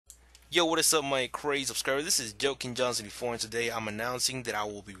Yo, what is up, my crazy subscribers? This is Joking Johnson before, and today I'm announcing that I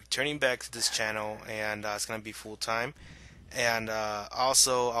will be returning back to this channel, and it's gonna be full time. And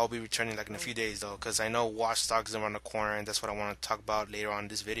also, I'll be returning like in a few days though, because I know Watchdogs is around the corner, and that's what I want to talk about later on in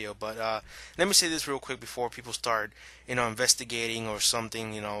this video. But let me say this real quick before people start, investigating or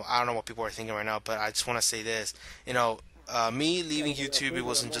something. I don't know what people are thinking right now, but I just want to say this. Me leaving YouTube, it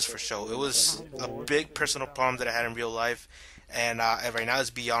wasn't just for show. It was a big personal problem that I had in real life, and right now it's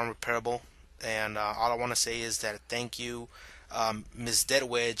beyond repairable. And all I want to say is that thank you, Miss Dead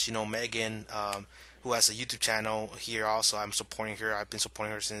Wedge, Megan, who has a YouTube channel here. Also, I'm supporting her. I've been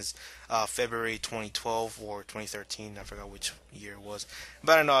supporting her since February 2012 or 2013. I forgot which year it was,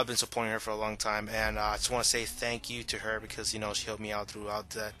 but I know I've been supporting her for a long time, and I just want to say thank you to her because she helped me out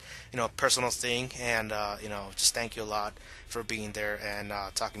throughout that personal thing, and just thank you a lot for being there and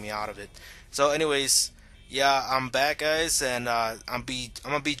talking me out of it. So, anyways. Yeah, I'm back, guys, and I'm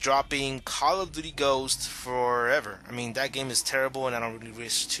gonna be dropping Call of Duty Ghost forever. I mean, that game is terrible, and I don't really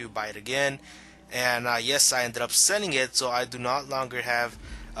wish to buy it again. And yes, I ended up selling it, so I do not longer have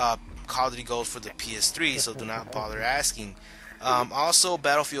Call of Duty Ghost for the PS3. So do not bother asking. Also,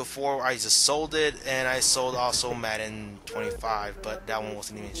 Battlefield 4, I just sold it, and I sold also Madden 25, but that one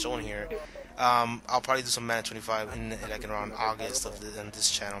wasn't even shown here. I'll probably do some Madden 25 in like around August on this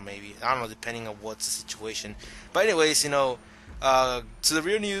channel, maybe. I don't know, depending on what's the situation. But anyways, so the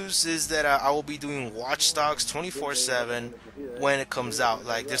real news is that I will be doing Watchdogs 24/7 when it comes out.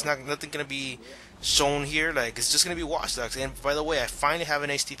 Like, there's nothing gonna be shown here. Like, it's just gonna be Watchdogs. And by the way, I finally have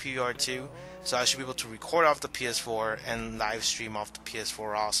an HDPVR too, so I should be able to record off the PS4 and live stream off the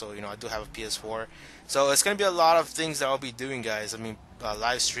PS4 also. I do have a PS4, so it's gonna be a lot of things that I'll be doing, guys. I mean,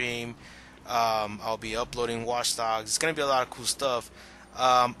 live stream. I'll be uploading Watchdogs. It's gonna be a lot of cool stuff.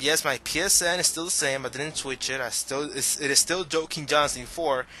 Yes, my PSN is still the same. I didn't switch it. It is still Joking Johnson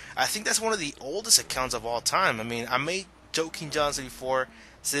before. I think that's one of the oldest accounts of all time. I mean, I made Joking Johnson before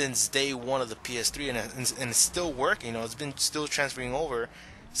since day one of the PS3, and it's still working. It's been still transferring over.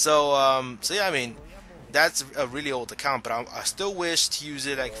 So yeah, I mean, that's a really old account, but I still wish to use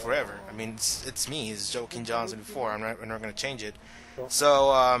it like forever. I mean, it's me. It's Joking Johnson before. I'm not gonna change it.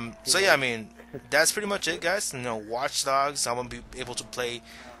 So yeah, I mean, that's pretty much it, guys. Watch Dogs. I'm gonna be able to play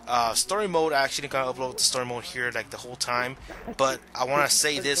story mode. I actually gonna upload the story mode here like the whole time, but I want to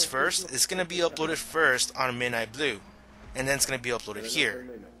say this first. It's gonna be uploaded first on Midnight Blue, and then it's gonna be uploaded here.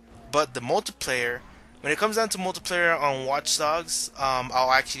 But the multiplayer, when it comes down to multiplayer on Watch Dogs,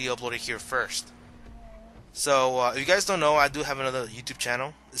 I'll actually upload it here first. So, if you guys don't know, I do have another YouTube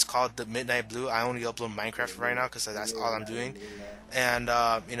channel. It's called The Midnight Blue. I only upload Minecraft right now because that's all I'm doing. And,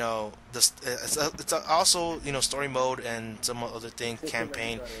 it's also, story mode and some other thing,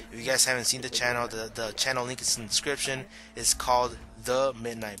 campaign. If you guys haven't seen the channel, the channel link is in the description. It's called The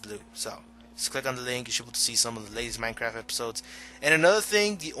Midnight Blue. So, just click on the link. You should be able to see some of the latest Minecraft episodes. And another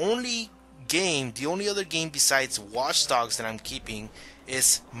thing, the only other game besides Watch Dogs that I'm keeping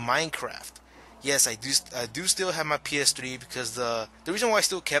is Minecraft. Yes, I do still have my PS3 because the reason why I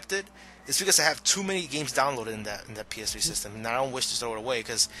still kept it is because I have too many games downloaded in that PS3 system, and I don't wish to throw it away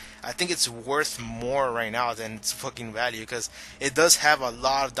because I think it's worth more right now than its fucking value because it does have a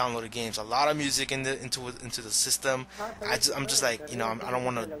lot of downloaded games, a lot of music into the system. I'm just like I don't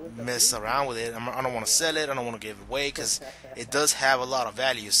want to mess around with it. I don't want to sell it. I don't want to give it away because it does have a lot of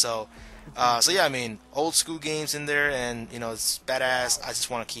value. So yeah, I mean, old school games in there, and it's badass. I just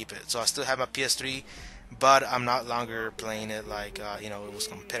want to keep it. So I still have my PS3, but I'm not longer playing it like it was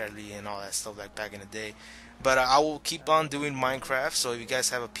competitively and all that stuff like back in the day. But I will keep on doing Minecraft. So if you guys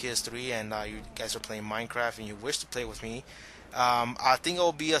have a PS3 and you guys are playing Minecraft and you wish to play with me, I think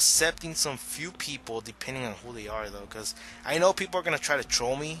I'll be accepting some few people depending on who they are though, because I know people are gonna try to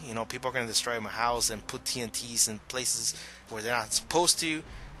troll me. People are gonna destroy my house and put TNTs in places where they're not supposed to.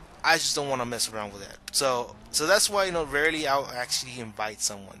 I just don't want to mess around with that. So that's why rarely I'll actually invite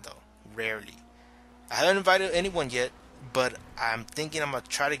someone though. Rarely. I haven't invited anyone yet, but I'm thinking I'm gonna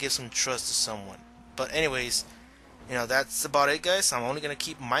try to give some trust to someone. But anyways, that's about it, guys. I'm only gonna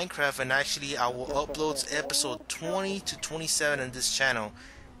keep Minecraft, and actually I will upload episode 20 to 27 in this channel.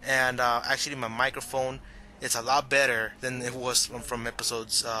 And actually my microphone, it's a lot better than it was from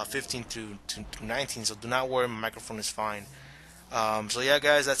episodes 15 to 19. So do not worry, my microphone is fine. So yeah,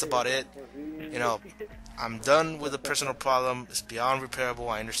 guys, that's about it. I'm done with the personal problem. It's beyond repairable.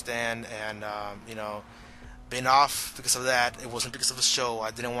 I understand, and been off because of that. It wasn't because of the show.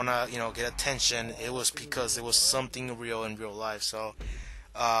 I didn't want to, get attention. It was because it was something real in real life. So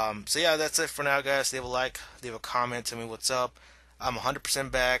yeah, that's it for now, guys. Leave a like, leave a comment, tell me what's up. I'm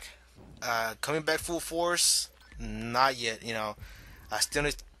 100% back. Coming back full force? Not yet. I still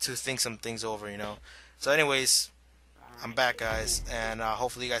need to think some things over, you know. So, anyways, I'm back, guys, and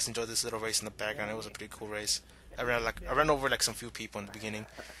hopefully you guys enjoyed this little race in the background. It was a pretty cool race. I ran over like some few people in the beginning.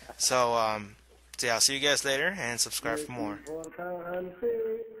 So, so yeah, I'll see you guys later and subscribe for more.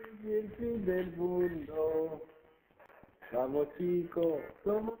 Vamos chicos,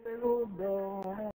 somos segundos.